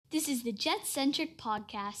This is the Jet-Centric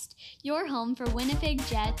Podcast, your home for Winnipeg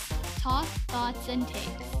Jets talk, thoughts, and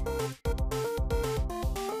takes.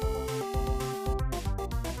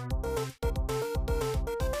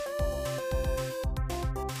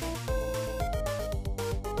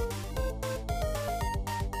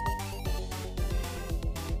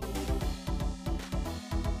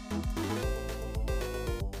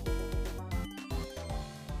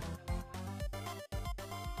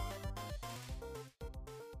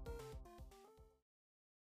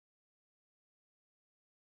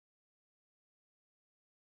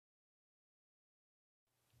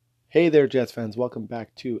 Hey there, Jets fans. Welcome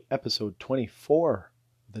back to episode 24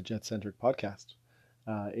 of the Jet-Centric Podcast.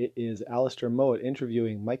 It is Alistair Mowat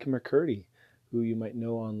interviewing Micah McCurdy, who you might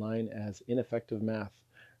know online as Ineffective Math.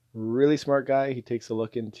 Really smart guy. He takes a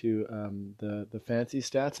look into the fancy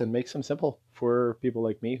stats and makes them simple for people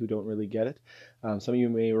like me who don't really get it. Some of you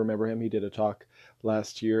may remember him. He did a talk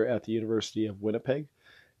last year at the University of Winnipeg,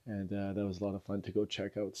 and that was a lot of fun to go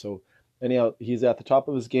check out. So anyhow, he's at the top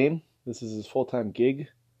of his game. This is his full-time gig,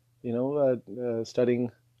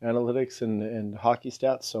 studying analytics and hockey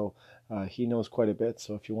stats. So he knows quite a bit.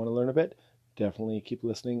 So if you want to learn a bit, definitely keep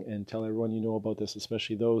listening and tell everyone you know about this,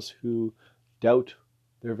 especially those who doubt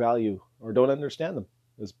their value or don't understand them,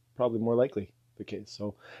 is probably more likely the case.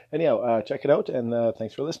 So anyhow, check it out, and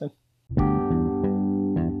thanks for listening.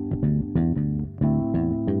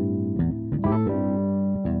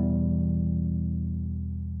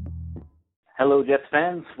 Hello, Jets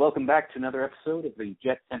fans. Welcome back to another episode of the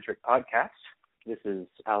Jet-Centric Podcast. This is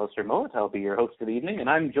Alistair Mowat. I'll be your host for the evening, and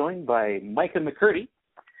I'm joined by Micah McCurdy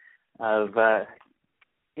of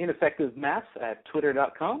Ineffective Math at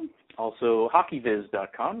Twitter.com, also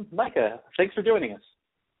HockeyViz.com. Micah, thanks for joining us.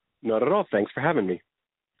 Not at all. Thanks for having me.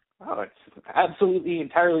 Oh, it's absolutely,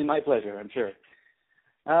 entirely my pleasure, I'm sure.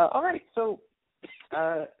 All right, so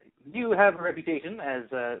you have a reputation as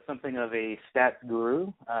something of a stat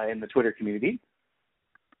guru in the Twitter community.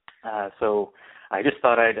 So I just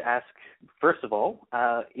thought I'd ask, first of all,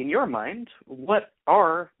 in your mind, what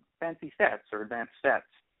are fancy stats or advanced stats?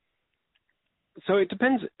 So it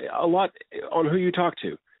depends a lot on who you talk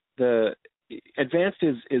to. The advanced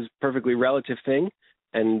is perfectly relative thing,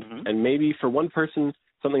 and maybe for one person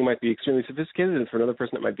something might be extremely sophisticated, and for another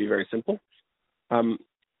person it might be very simple. And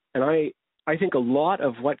I think a lot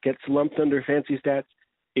of what gets lumped under fancy stats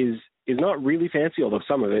is not really fancy, although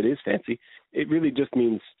some of it is fancy. It really just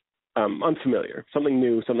means unfamiliar, something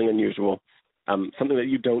new, something unusual, something that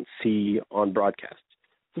you don't see on broadcasts.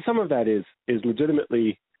 So some of that is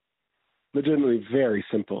legitimately very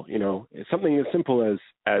simple. Something as simple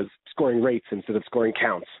as scoring rates instead of scoring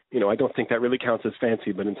counts. I don't think that really counts as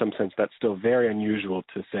fancy, but in some sense that's still very unusual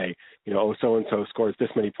to say, so-and-so scores this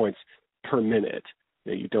many points per minute.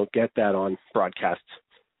 You don't get that on broadcasts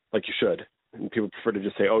like you should. And people prefer to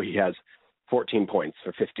just say, he has 14 points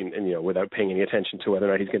or 15, and without paying any attention to whether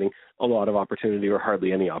or not he's getting a lot of opportunity or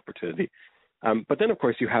hardly any opportunity. But then, of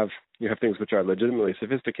course, you have things which are legitimately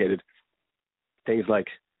sophisticated, things like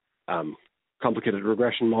complicated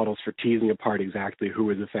regression models for teasing apart exactly who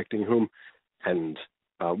is affecting whom, and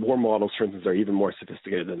war models, for instance, are even more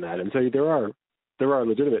sophisticated than that. And so there are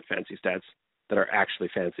legitimate fancy stats that are actually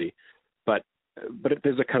fancy, but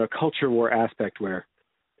there's a kind of culture war aspect where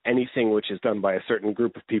anything which is done by a certain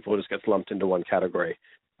group of people just gets lumped into one category.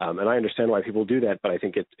 And I understand why people do that, but I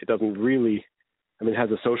think it doesn't really, it has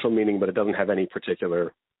a social meaning, but it doesn't have any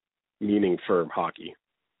particular meaning for hockey.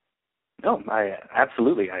 No, I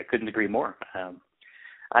couldn't agree more.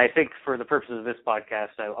 I think for the purposes of this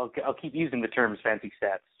podcast, I'll keep using the terms fancy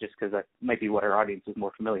stats just because that might be what our audience is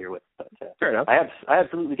more familiar with. But, fair enough. I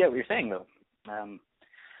absolutely get what you're saying, though.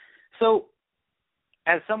 So,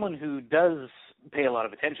 as someone who does pay a lot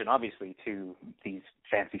of attention, obviously, to these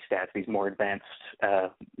fancy stats, these more advanced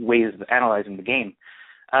ways of analyzing the game,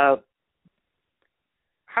 how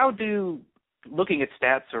do looking at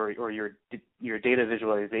stats or your data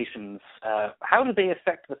visualizations, how do they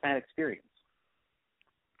affect the fan experience?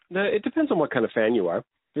 It depends on what kind of fan you are.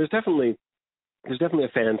 There's definitely a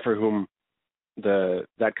fan for whom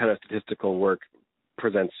that kind of statistical work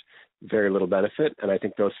presents very little benefit, and I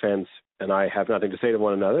think those fans and I have nothing to say to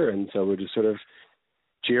one another, and so we just sort of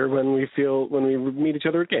cheer when we meet each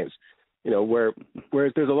other at games.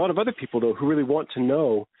 Whereas there's a lot of other people though who really want to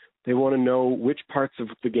know. They want to know which parts of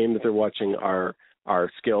the game that they're watching are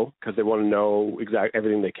skill, because they want to know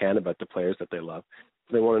everything they can about the players that they love.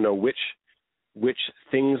 So they want to know which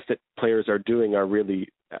things that players are doing are really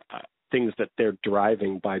things that they're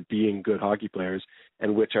deriving by being good hockey players,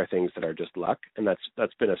 and which are things that are just luck. And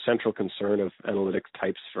that's been a central concern of analytics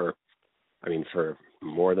types for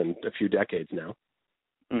more than a few decades now.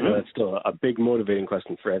 Mm-hmm. That's still a big motivating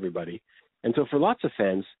question for everybody. And so for lots of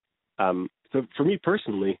fans, so for me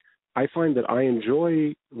personally, I find that I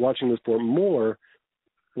enjoy watching the sport more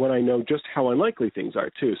when I know just how unlikely things are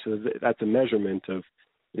too. So that's a measurement of,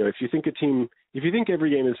 if you think every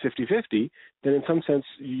game is 50-50, then in some sense,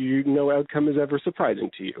 no outcome is ever surprising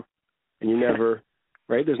to you. And you never,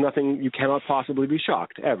 right? There's nothing, you cannot possibly be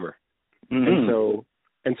shocked ever. Mm-hmm.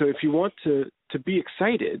 And so if you want to be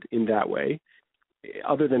excited in that way,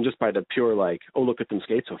 other than just by the pure oh, look at them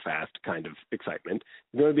skate so fast kind of excitement,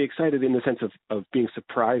 you're going to be excited in the sense of being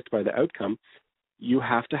surprised by the outcome. You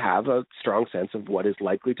have to have a strong sense of what is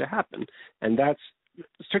likely to happen. And that's,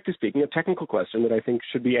 strictly speaking, a technical question that I think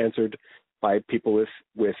should be answered by people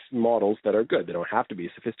with models that are good. They don't have to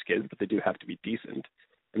be sophisticated, but they do have to be decent.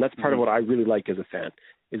 And that's part of what I really like as a fan,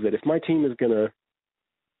 is that if my team is going to,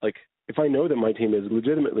 if I know that my team is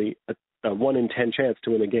legitimately a 1 in 10 chance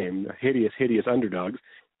to win a game, hideous underdogs,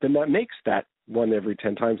 then that makes that 1 every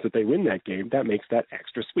 10 times that they win that game, that makes that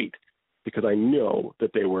extra sweet, because I know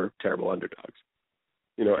that they were terrible underdogs.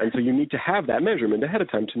 And so you need to have that measurement ahead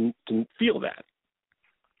of time to feel that.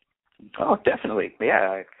 Oh, definitely.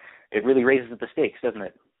 Yeah, it really raises the stakes, doesn't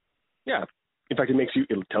it? Yeah. In fact,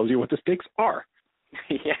 it tells you what the stakes are.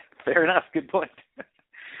 Yeah, fair enough. Good point.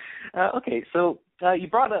 Okay, so you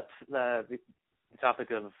brought up the topic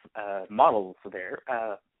of models there.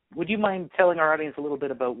 Would you mind telling our audience a little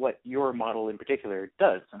bit about what your model in particular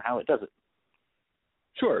does and how it does it?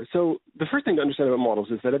 Sure. So the first thing to understand about models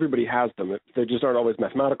is that everybody has them. They just aren't always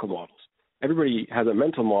mathematical models. Everybody has a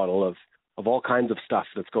mental model of all kinds of stuff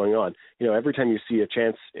that's going on. Every time you see a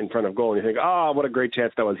chance in front of goal and you think, what a great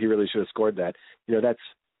chance that was. He really should have scored that.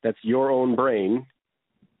 That's your own brain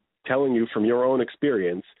telling you from your own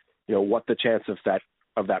experience, what the chance of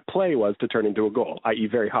that play was to turn into a goal, i.e.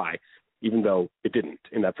 very high, even though it didn't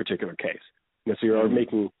in that particular case. So you're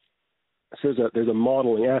making, so there's a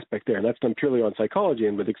modeling aspect there, and that's done purely on psychology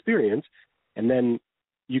and with experience. And then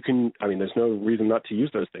you can, there's no reason not to use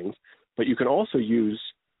those things, but you can also use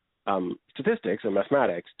statistics and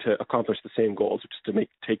mathematics to accomplish the same goals, which is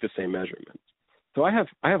to take the same measurements. So I have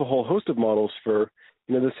a whole host of models for,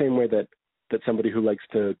 the same way that somebody who likes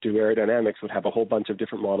to do aerodynamics would have a whole bunch of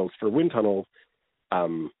different models for wind tunnel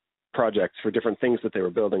projects for different things that they were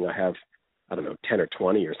building. I have, 10 or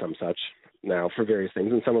 20 or some such now for various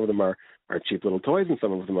things. And some of them are cheap little toys and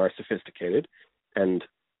some of them are sophisticated. And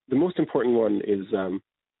the most important one is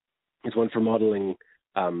one for modeling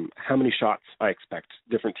how many shots I expect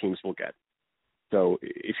different teams will get. So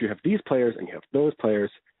if you have these players and you have those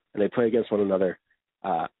players and they play against one another,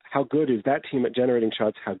 how good is that team at generating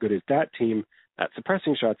shots? How good is that team at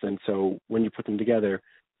suppressing shots? And so when you put them together,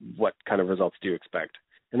 what kind of results do you expect?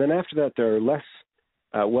 And then after that, there are less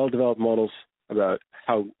well-developed models about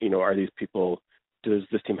how, are these people, does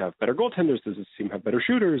this team have better goaltenders? Does this team have better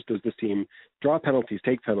shooters? Does this team draw penalties,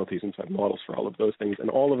 take penalties, and so I have models for all of those things. And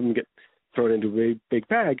all of them get thrown into a big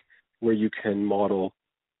bag where you can model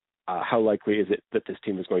how likely is it that this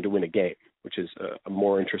team is going to win a game, which is a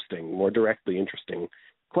more interesting, more directly interesting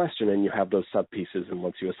question. And you have those sub pieces, and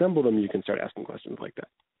once you assemble them, you can start asking questions like that.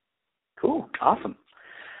 Cool. Awesome.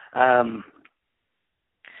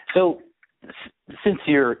 So since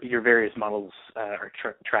your various models are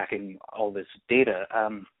tracking all this data,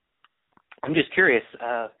 I'm just curious,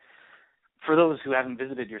 for those who haven't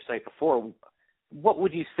visited your site before, what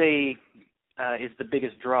would you say is the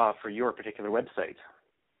biggest draw for your particular website?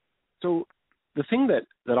 So the thing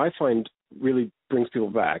that I find really brings people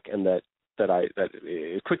back and that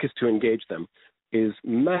is quickest to engage them is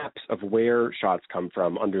maps of where shots come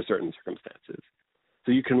from under certain circumstances.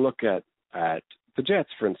 So you can look at the Jets,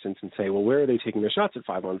 for instance, and say, well, where are they taking their shots at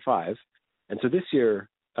 5-on-5? And so this year,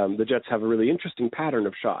 the Jets have a really interesting pattern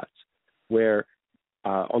of shots where,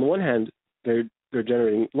 on the one hand, they're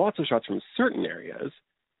generating lots of shots from certain areas.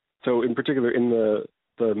 So in particular, in the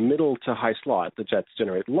middle to high slot, the Jets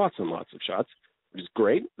generate lots and lots of shots, which is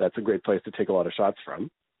great. That's a great place to take a lot of shots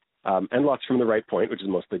from. And lots from the right point, which is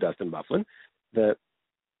mostly Dustin Byfuglien.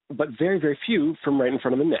 But very, very few from right in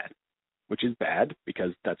front of the net, which is bad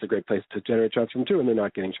because that's a great place to generate shots from too, and they're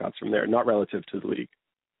not getting shots from there, not relative to the league.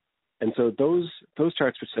 And so those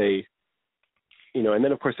charts would say, and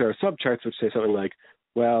then of course there are sub-charts which say something like,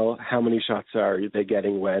 well, how many shots are they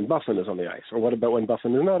getting when Byfuglien is on the ice? Or what about when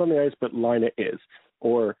Byfuglien is not on the ice, but Laine is?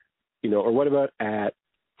 Or what about at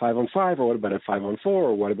 5-on-5, or what about at 5-on-4,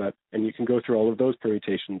 or what about, and you can go through all of those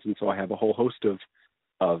permutations. And so I have a whole host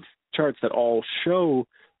of charts that all show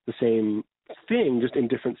the same thing, just in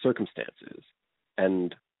different circumstances.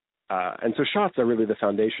 And so shots are really the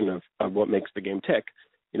foundation of what makes the game tick.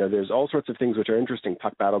 There's all sorts of things which are interesting,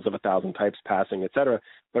 puck battles of 1,000 types, passing, etc.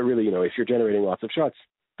 But really, if you're generating lots of shots,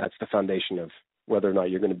 that's the foundation of whether or not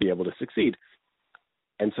you're going to be able to succeed.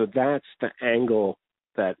 And so that's the angle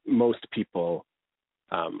that most people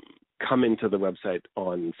come into the website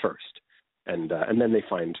on first. And then they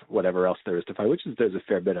find whatever else there is to find, which is there's a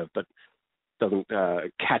fair bit of, but doesn't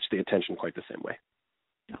catch the attention quite the same way.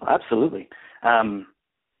 Oh, absolutely.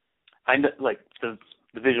 I know, like the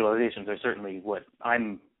visualizations are certainly what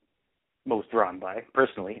I'm most drawn by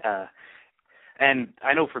personally. And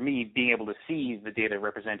I know for me, being able to see the data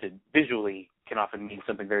represented visually can often mean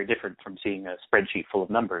something very different from seeing a spreadsheet full of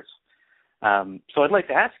numbers. So I'd like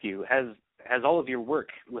to ask you, has all of your work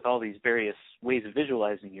with all these various ways of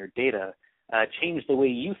visualizing your data changed the way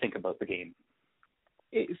you think about the game?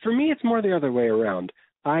 For me, it's more the other way around.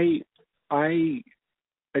 I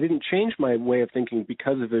didn't change my way of thinking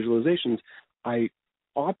because of visualizations. I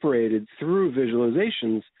operated through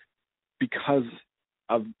visualizations because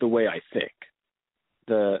of the way I think.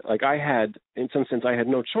 In some sense, I had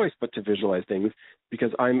no choice but to visualize things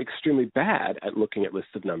because I'm extremely bad at looking at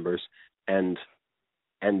lists of numbers and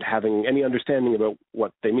having any understanding about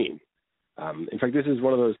what they mean. In fact, this is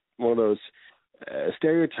one of those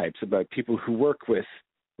stereotypes about people who work with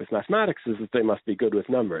mathematics is that they must be good with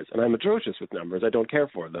numbers, and I'm atrocious with numbers. I don't care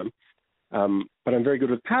for them, but I'm very good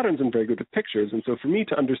with patterns and very good with pictures. And so, for me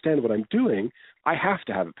to understand what I'm doing, I have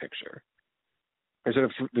to have a picture.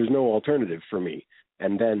 There's no alternative for me.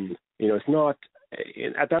 And then, it's not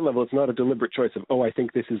at that level. It's not a deliberate choice of, I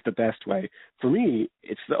think this is the best way. For me,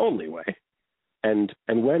 it's the only way. And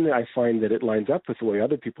when I find that it lines up with the way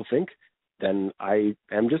other people think, then I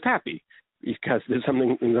am just happy because there's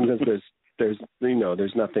something, in some sense, there's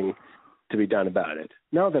nothing to be done about it.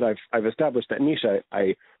 Now that I've established that niche,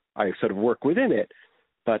 I sort of work within it,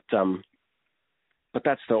 but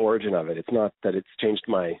that's the origin of it. It's not that it's changed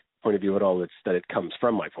my point of view at all. It's that it comes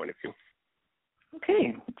from my point of view.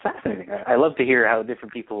 Okay, fascinating. I love to hear how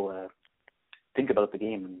different people think about the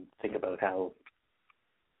game and think about how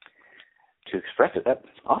to express it. That's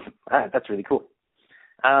awesome. That's really cool.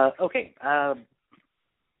 Okay,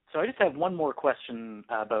 so I just have one more question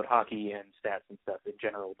about hockey and stats and stuff in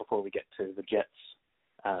general before we get to the Jets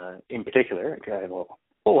in particular. I have a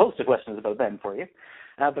whole host of questions about them for you.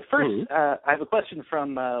 But first, I have a question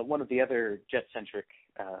from one of the other Jet-centric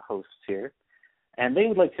hosts here, and they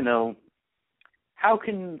would like to know, how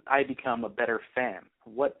can I become a better fan?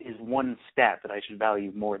 What is one stat that I should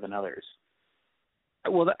value more than others?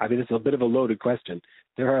 Well, it's a bit of a loaded question.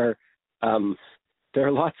 There are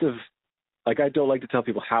lots of, I don't like to tell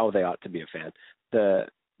people how they ought to be a fan.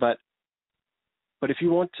 But if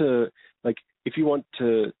you want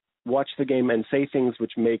to watch the game and say things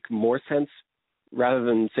which make more sense rather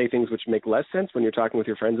than say things which make less sense when you're talking with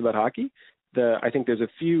your friends about hockey, I think there's a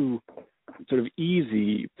few sort of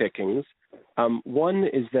easy pickings. One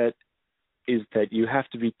is that you have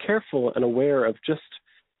to be careful and aware of just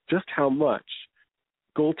how much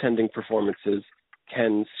goaltending performances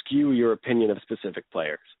can skew your opinion of specific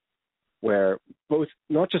players, where both,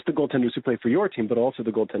 not just the goaltenders who play for your team, but also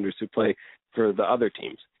the goaltenders who play for the other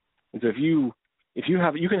teams. And so if you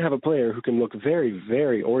can have a player who can look very,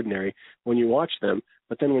 very ordinary when you watch them,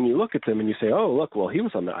 but then when you look at them and you say, oh, look, well, he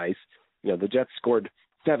was on the ice, the Jets scored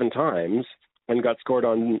 7 times and got scored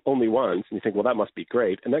on only once, and you think, well, that must be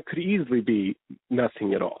great. And that could easily be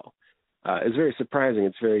nothing at all. It's very surprising.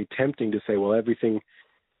 It's very tempting to say, well, every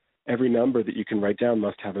number that you can write down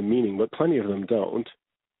must have a meaning, but plenty of them don't.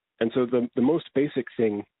 And so the most basic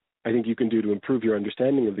thing I think you can do to improve your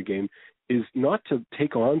understanding of the game is not to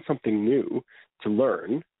take on something new to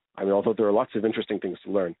learn. Although there are lots of interesting things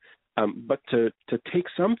to learn, but to take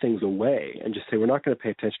some things away and just say, we're not going to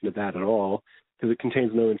pay attention to that at all because it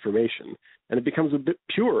contains no information. And it becomes a bit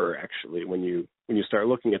purer, actually, when you start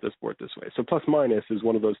looking at the sport this way. So plus minus is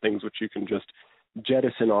one of those things which you can just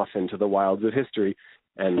jettison off into the wilds of history.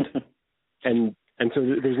 And so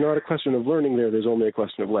there's not a question of learning there. There's only a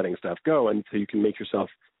question of letting stuff go. And so you can make yourself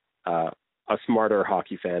a smarter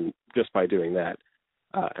hockey fan just by doing that.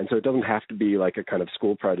 And so it doesn't have to be like a kind of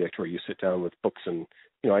school project where you sit down with books and,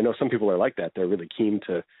 I know some people are like that. They're really keen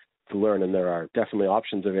to learn, and there are definitely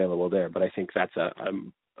options available there. But I think that's a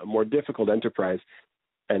more difficult enterprise.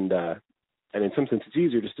 And in some sense, it's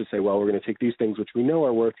easier just to say, well, we're going to take these things which we know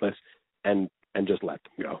are worthless and just let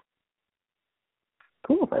them go.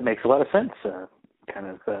 Cool. That makes a lot of sense. Cut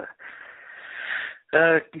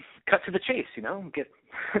to the chase, get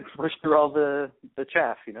push through all the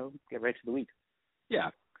chaff, get right to the wheat.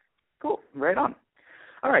 Yeah. Cool. Right on.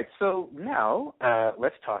 All right. So now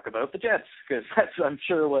let's talk about the Jets, because that's, I'm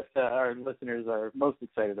sure, what our listeners are most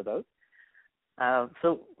excited about.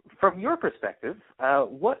 So from your perspective,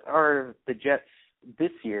 what are the Jets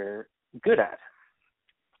this year good at?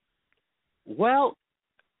 Well,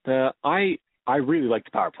 I really like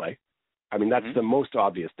the power play. I mean, that's the most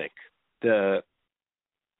obvious thing.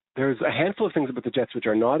 There's a handful of things about the Jets which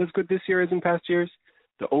are not as good this year as in past years.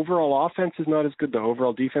 The overall offense is not as good. The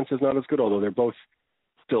overall defense is not as good, although they're both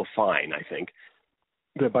still fine, I think.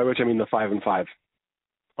 By which I mean the 5-5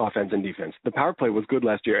 offense and defense. The power play was good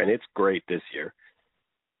last year, and it's great this year.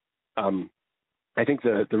 I think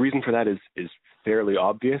the reason for that is fairly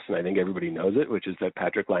obvious, and I think everybody knows it, which is that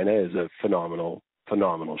Patrik Laine is a phenomenal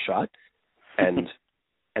shot, and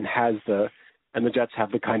the Jets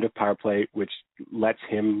have the kind of power play which lets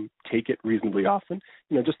him take it reasonably often.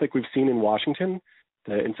 You know, just like we've seen in Washington.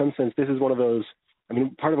 In some sense, this is one of those. I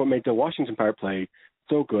mean, part of what made the Washington power play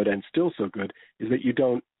so good and still so good is that you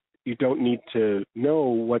don't need to know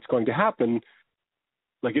what's going to happen.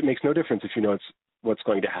 Like, it makes no difference if you know what's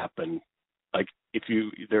going to happen. Like,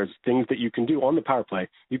 there's things that you can do on the power play.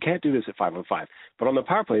 You can't do this at 5-on-5. But on the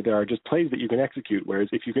power play, there are just plays that you can execute, whereas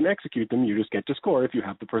if you can execute them, you just get to score if you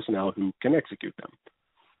have the personnel who can execute them.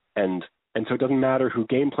 And so it doesn't matter who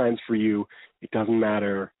game plans for you. It doesn't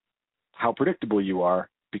matter how predictable you are,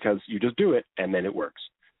 because you just do it and then it works.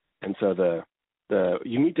 And so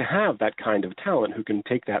you need to have that kind of talent who can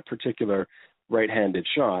take that particular right-handed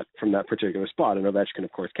shot from that particular spot. And Ovechkin,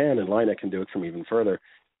 of course, can, and Laine can do it from even further.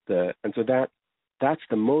 And so that's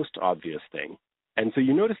the most obvious thing. And so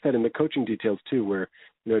you notice that in the coaching details too, where,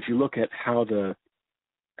 you know, if you look at how the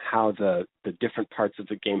different parts of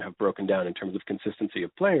the game have broken down in terms of consistency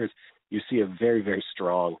of players, you see a very, very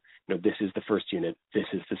strong, you know, this is the first unit, this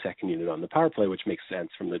is the second unit on the power play, which makes sense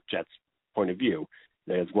from the Jets' point of view.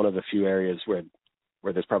 It's one of the few areas where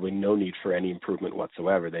there's probably no need for any improvement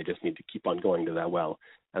whatsoever. They just need to keep on going to that well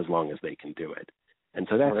as long as they can do it. And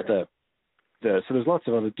so that's so there's lots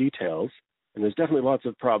of other details, and there's definitely lots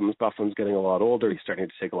of problems. Bufflin's getting a lot older. He's starting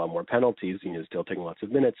to take a lot more penalties. He's still taking lots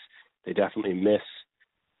of minutes. They definitely miss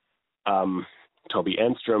Toby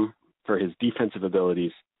Enstrom for his defensive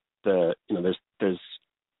abilities. It's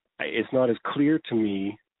not as clear to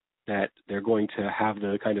me that they're going to have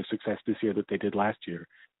the kind of success this year that they did last year,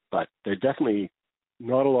 but there's definitely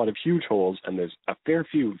not a lot of huge holes, and there's a fair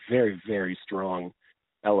few very, very strong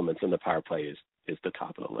elements, and the power play is the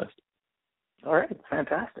top of the list. All right,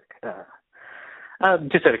 fantastic.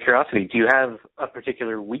 Just out of curiosity, do you have a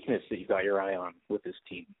particular weakness that you got your eye on with this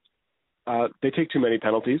team? They take too many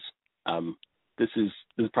penalties. This is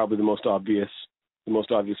probably the most obvious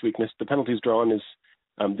weakness. The penalties drawn is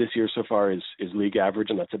this year so far is league average,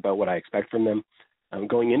 and that's about what I expect from them.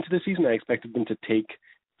 Going into the season, I expected them to take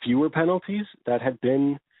fewer penalties.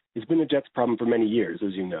 It's been a Jets problem for many years,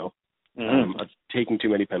 as you know, of taking too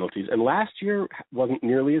many penalties. And last year wasn't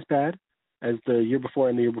nearly as bad as the year before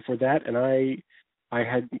and the year before that. And I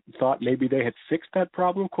had thought maybe they had fixed that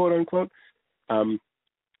problem, quote unquote. And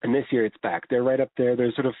this year it's back. They're right up there.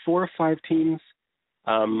 There's sort of 4 or 5 teams,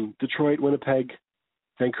 Detroit, Winnipeg,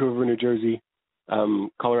 Vancouver, New Jersey,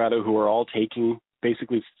 Colorado, who are all taking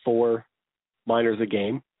basically 4 minors a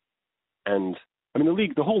game. And I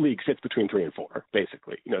mean, the whole league sits between 3 and 4,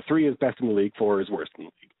 basically. You know, 3 is best in the league, 4 is worst in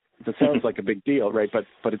the league. It sounds like a big deal, right? But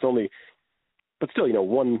it's only, but still, you know,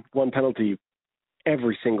 one penalty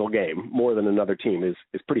every single game, more than another team, is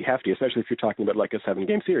pretty hefty, especially if you're talking about like a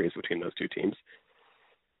 7-game series between those two teams.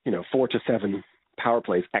 You know, 4 to 7 power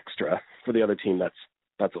plays extra for the other team.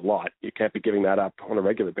 That's a lot. You can't be giving that up on a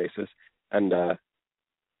regular basis. And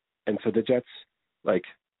so the Jets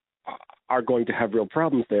are going to have real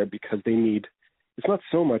problems there, because they need. It's not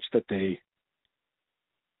so much that they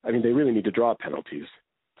really need to draw penalties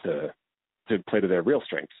to play to their real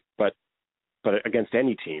strengths. But against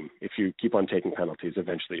any team, if you keep on taking penalties,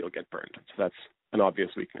 eventually you'll get burned. So that's an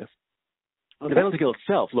obvious weakness. Okay. The penalty kill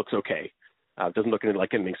itself looks okay. It doesn't look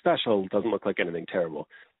like anything special. It doesn't look like anything terrible.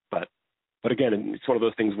 But again, it's one of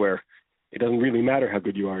those things where it doesn't really matter how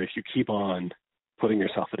good you are. If you keep on putting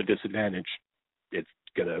yourself at a disadvantage, it's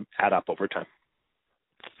going to add up over time.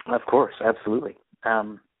 Of course, absolutely.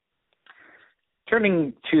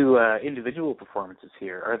 Turning to individual performances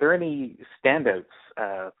here, are there any standouts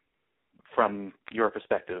from your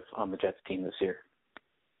perspective on the Jets team this year?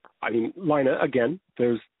 I mean, Laine, again,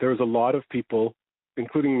 there's a lot of people,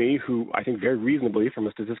 including me, who I think very reasonably, from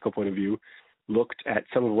a statistical point of view, looked at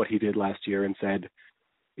some of what he did last year and said,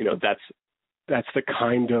 you know, that's the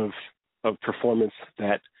kind of performance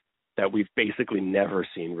that we've basically never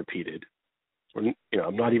seen repeated. Or, you know,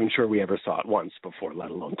 I'm not even sure we ever saw it once before, let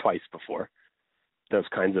alone twice before. Those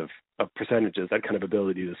kinds of percentages, that kind of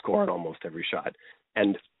ability to score on almost every shot.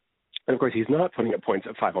 And of course, he's not putting up points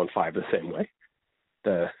at 5-on-5 the same way.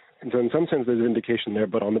 And so in some sense, there's an indication there.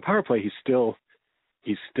 But on the power play, he's still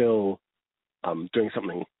doing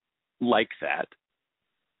something like that.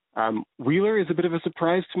 Wheeler is a bit of a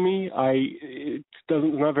surprise to me. It's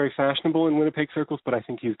not very fashionable in Winnipeg circles, but I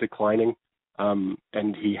think he's declining, and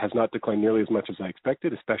he has not declined nearly as much as I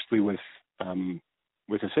expected, especially with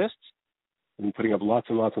assists and putting up lots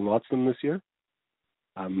and lots and lots of them this year.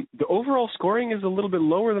 The overall scoring is a little bit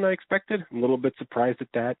lower than I expected. I'm a little bit surprised at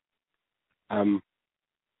that.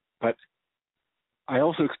 But I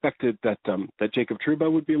also expected that Jacob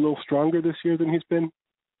Trouba would be a little stronger this year than he's been.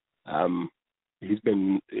 He's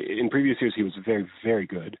been in previous years he was very, very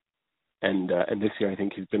good, and this year I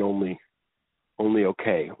think he's been only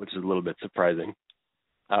okay, which is a little bit surprising.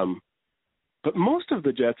 But most of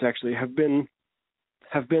the Jets actually have been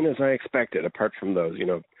as I expected. Apart from those,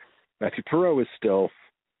 Matthew Perreault is still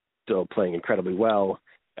playing incredibly well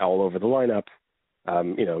all over the lineup.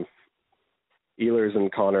 Ehlers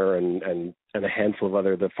and Connor and a handful of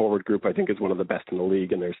the forward group I think is one of the best in the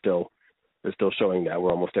league, and they're still showing that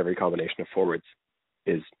where almost every combination of forwards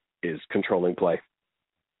is controlling play.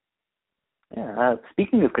 Yeah.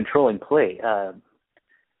 Speaking of controlling play,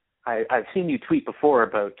 I've seen you tweet before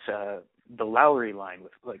about the Lowry line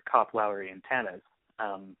with like Kopp, Lowry, and Tanev.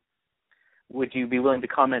 Would you be willing to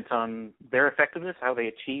comment on their effectiveness, how they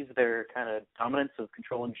achieve their kind of dominance of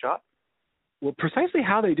controlling shots? Well, precisely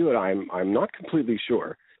how they do it, I'm not completely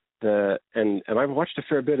sure. And I've watched a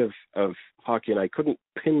fair bit of hockey, and I couldn't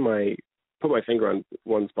put my finger on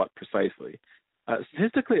one spot precisely.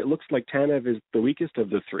 Statistically, it looks like Tanev is the weakest of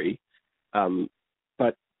the three,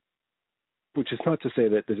 but which is not to say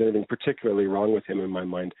that there's anything particularly wrong with him in my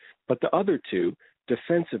mind. But the other two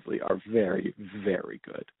defensively are very, very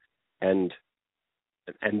good, and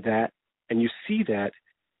you see that.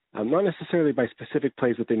 Not necessarily by specific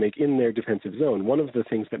plays that they make in their defensive zone. One of the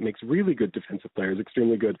things that makes really good defensive players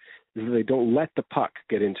extremely good is that they don't let the puck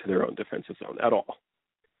get into their own defensive zone at all.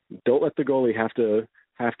 Don't let the goalie have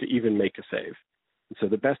to even make a save. And so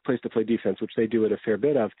the best place to play defense, which they do it a fair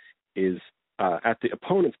bit of, is at the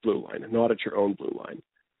opponent's blue line, not at your own blue line.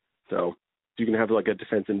 So you can have like a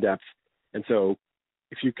defense in depth. And so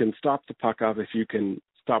if you can stop the puck off, if you can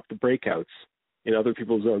stop the breakouts in other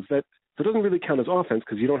people's zones, that doesn't really count as offense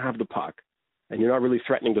because you don't have the puck and you're not really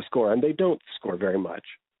threatening to score, and they don't score very much.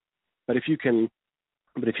 But if you can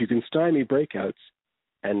stymie breakouts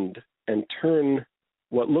and turn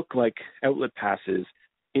what look like outlet passes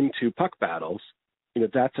into puck battles,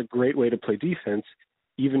 that's a great way to play defense,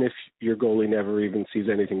 even if your goalie never even sees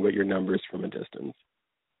anything but your numbers from a distance.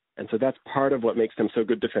 And so that's part of what makes them so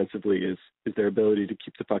good defensively is their ability to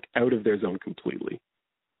keep the puck out of their zone completely.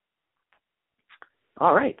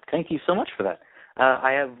 All right. Thank you so much for that.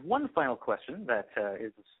 I have one final question that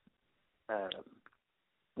is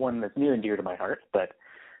one that's near and dear to my heart. But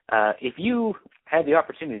if you had the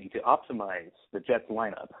opportunity to optimize the Jets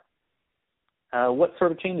lineup, what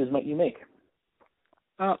sort of changes might you make?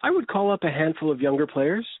 I would call up a handful of younger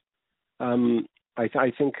players.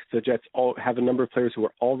 I think the Jets all have a number of players who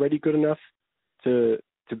are already good enough to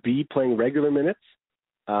be playing regular minutes.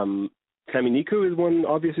 Sami Niku is one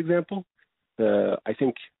obvious example. I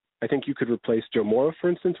think you could replace Joe Morrow,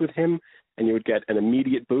 for instance, with him, and you would get an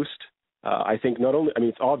immediate boost. I think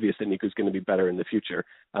it's obvious that Niku's going to be better in the future,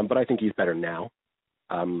 but I think he's better now.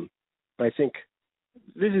 I think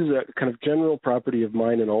this is a kind of general property of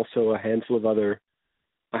mine, and also a handful of other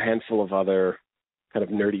kind of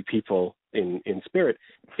nerdy people in spirit.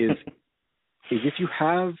 Is if you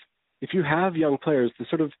have young players, the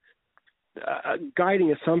sort of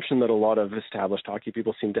guiding assumption that a lot of established hockey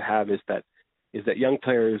people seem to have is that young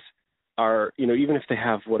players are, even if they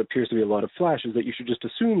have what appears to be a lot of flashes, that you should just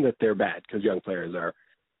assume that they're bad, because young players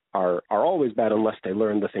are always bad unless they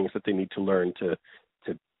learn the things that they need to learn to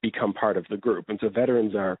become part of the group. And so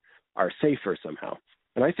veterans are safer somehow.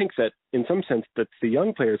 And I think that in some sense that's the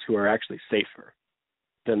young players who are actually safer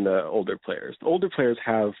than the older players. The older players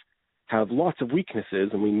have lots of weaknesses,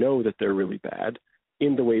 and we know that they're really bad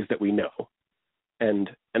in the ways that we know. And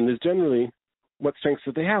there's generally what strengths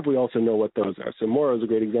that they have, we also know what those are. So Morrow is a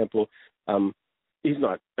great example. He's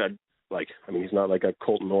not he's not like a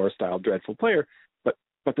Colton Orr style dreadful player, but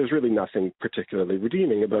there's really nothing particularly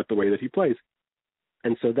redeeming about the way that he plays.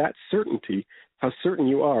 And so that certainty, how certain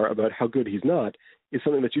you are about how good he's not, is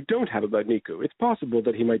something that you don't have about Niku. It's possible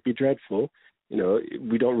that he might be dreadful.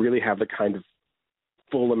 We don't really have the kind of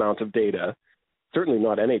full amount of data, certainly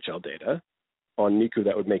not NHL data, on Niku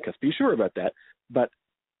that would make us be sure about that. But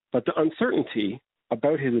the uncertainty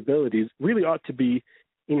about his abilities really ought to be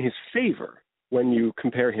in his favor when you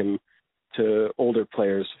compare him to older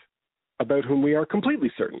players about whom we are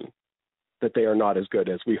completely certain that they are not as good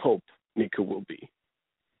as we hope Nika will be.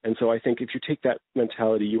 And so I think if you take that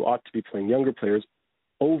mentality, you ought to be playing younger players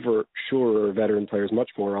over surer veteran players much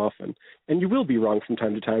more often. And you will be wrong from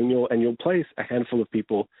time to time, and you'll place a handful of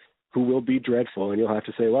people who will be dreadful, and you'll have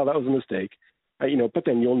to say, well, that was a mistake. But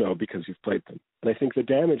then you'll know because you've played them. And I think the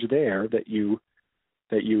damage there that you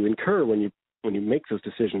incur when you make those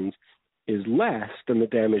decisions is less than the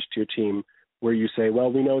damage to your team where you say,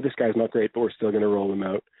 well, we know this guy's not great, but we're still going to roll him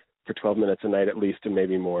out for 12 minutes a night at least, and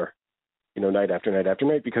maybe more, night after night after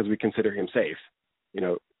night, because we consider him safe.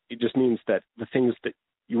 It just means that the things that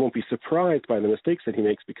you won't be surprised by the mistakes that he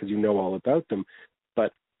makes because you know all about them,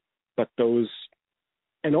 but those,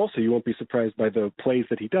 and also you won't be surprised by the plays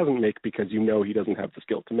that he doesn't make because you know he doesn't have the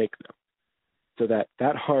skill to make them. So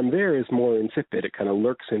that harm there is more insipid. It kind of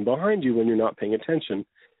lurks in behind you when you're not paying attention.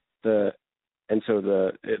 The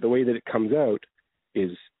way that it comes out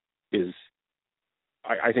is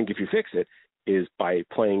I think if you fix it, is by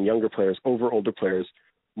playing younger players over older players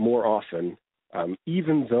more often,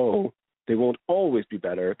 even though they won't always be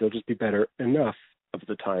better, they'll just be better enough of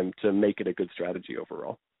the time to make it a good strategy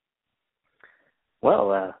overall.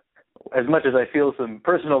 Well, as much as I feel some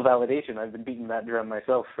personal validation, I've been beating that drum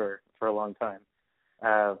myself for a long time.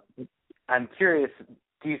 I'm curious,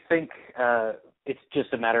 do you think it's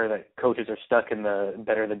just a matter that coaches are stuck in the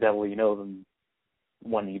better the devil you know than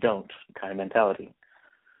one you don't kind of mentality?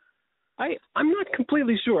 I'm not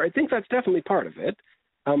completely sure. I think that's definitely part of it.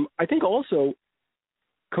 I think also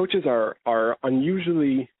coaches are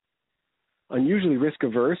unusually risk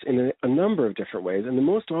averse in a number of different ways. And the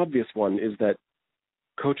most obvious one is that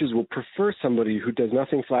coaches will prefer somebody who does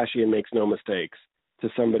nothing flashy and makes no mistakes to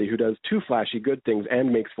somebody who does two flashy good things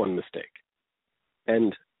and makes one mistake.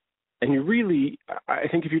 And you really, I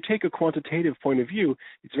think if you take a quantitative point of view,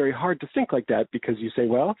 it's very hard to think like that because you say,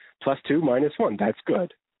 well, +2 - 1, that's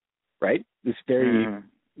good, right? This very,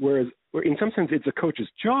 whereas in some sense it's a coach's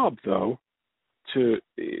job, though, in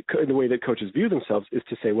the way that coaches view themselves, is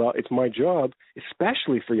to say, well, it's my job,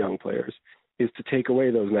 especially for young players, is to take away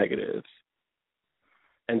those negatives.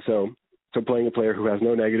 And so playing a player who has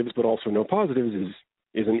no negatives but also no positives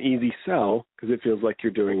is an easy sell because it feels like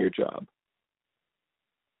you're doing your job.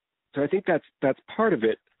 So I think that's part of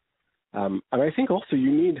it, and I think also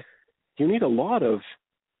you need a lot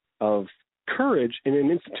of courage in an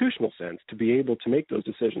institutional sense to be able to make those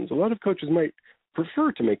decisions. A lot of coaches might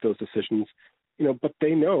prefer to make those decisions, but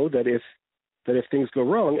they know that if things go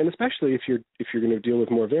wrong, and especially if you're going to deal with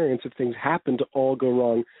more variance, if things happen to all go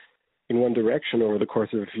wrong in one direction over the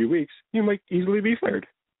course of a few weeks, you might easily be fired.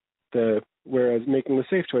 Whereas making the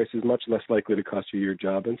safe choice is much less likely to cost you your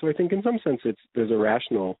job. And so I think in some sense there's a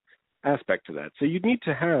rational aspect to that. So you'd need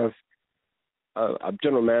to have a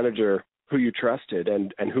general manager who you trusted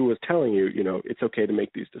and who was telling you, it's okay to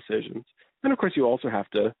make these decisions. And of course you also have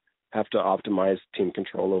to optimize team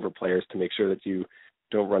control over players to make sure that you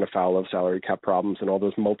don't run afoul of salary cap problems and all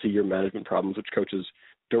those multi-year management problems which coaches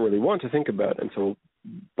don't really want to think about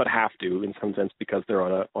but have to in some sense because they're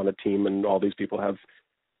on a team and all these people have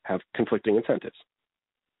conflicting incentives.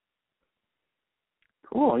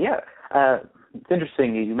 Cool, yeah. It's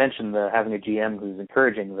interesting you mentioned having a GM who's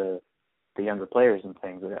encouraging the younger players and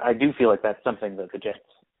things. I do feel like that's something that the Jets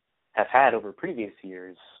have had over previous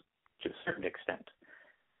years to a certain extent.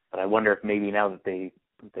 But I wonder if maybe now that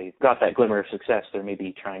they've got that glimmer of success, they're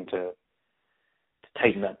maybe trying to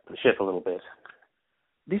tighten up the ship a little bit.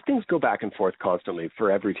 These things go back and forth constantly for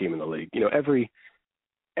every team in the league.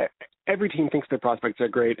 Every team thinks their prospects are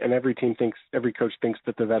great, and every coach thinks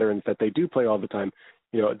that the veterans that they do play all the time,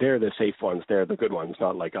 they're the safe ones, they're the good ones,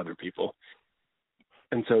 not like other people.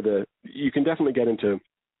 And so you can definitely get into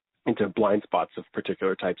blind spots of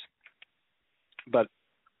particular types. But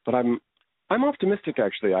I'm optimistic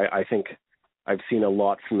actually. I think I've seen a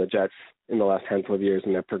lot from the Jets in the last handful of years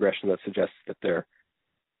in their progression that suggests that they're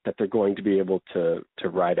going to be able to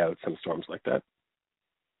ride out some storms like that.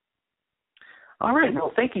 All right.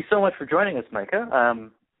 Well, thank you so much for joining us, Micah.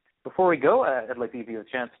 Before we go, I'd like to give you a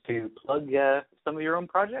chance to plug some of your own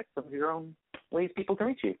projects, some of your own ways people can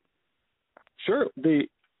reach you. Sure.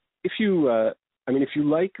 If you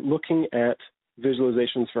like looking at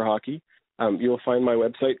visualizations for hockey, you'll find my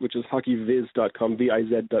website, which is hockeyviz.com,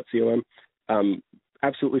 viz.com.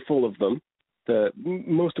 Absolutely full of them.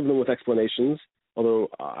 Most of them with explanations, although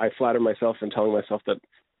I flatter myself in telling myself that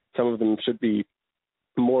some of them should be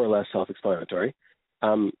more or less self-explanatory.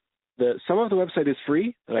 Some of the website is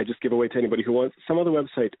free, that I just give away to anybody who wants. Some of the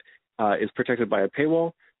website is protected by a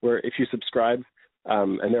paywall, where if you subscribe,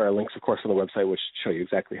 and there are links, of course, on the website which show you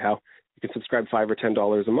exactly how, you can subscribe $5 or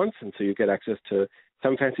 $10 a month, and so you get access to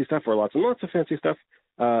some fancy stuff or lots and lots of fancy stuff.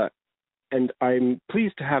 and I'm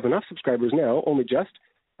pleased to have enough subscribers now, only just,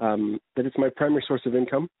 that it's my primary source of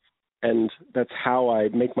income. And that's how I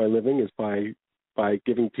make my living, is by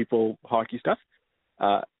giving people hockey stuff,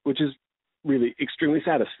 which is really extremely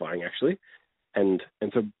satisfying, actually. And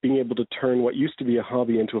so being able to turn what used to be a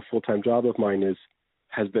hobby into a full-time job of mine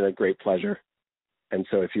has been a great pleasure. And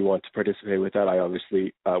so if you want to participate with that, I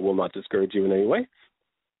obviously will not discourage you in any way.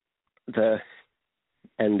 But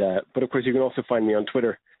of course, you can also find me on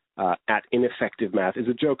Twitter at Ineffective Math. Is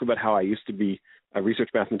a joke about how I used to be a research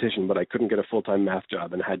mathematician, but I couldn't get a full-time math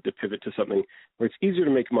job and had to pivot to something where it's easier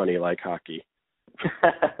to make money, like hockey.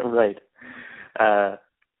 Right.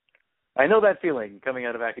 I know that feeling, coming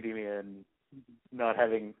out of academia and not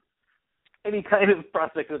having any kind of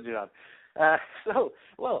prospect of a job.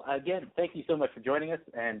 Well, again, thank you so much for joining us.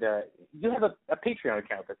 And you have a Patreon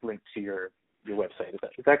account that's linked to your website.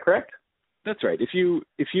 Is that correct? That's right. If you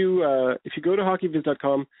go to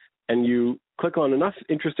hockeyviz.com and you click on enough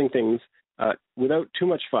interesting things, without too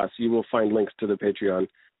much fuss, you will find links to the Patreon,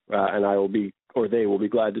 and they will be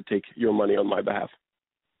glad to take your money on my behalf.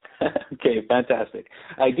 Okay, fantastic.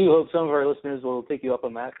 I do hope some of our listeners will take you up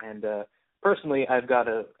on that. And personally, I've got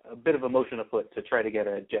a bit of a motion afoot to try to get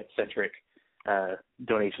a Jet-centric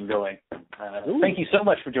donation going. Thank you so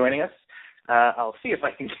much for joining us. I'll see if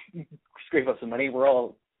I can scrape up some money. We're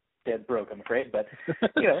all dead broke, I'm afraid, but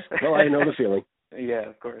you know. Well, I know the feeling. Yeah,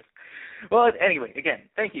 of course. Well, anyway, again,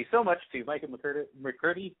 thank you so much to Micah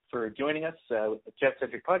McCurdy for joining us with the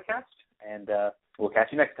Jet-centric podcast, and we'll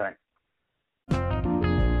catch you next time.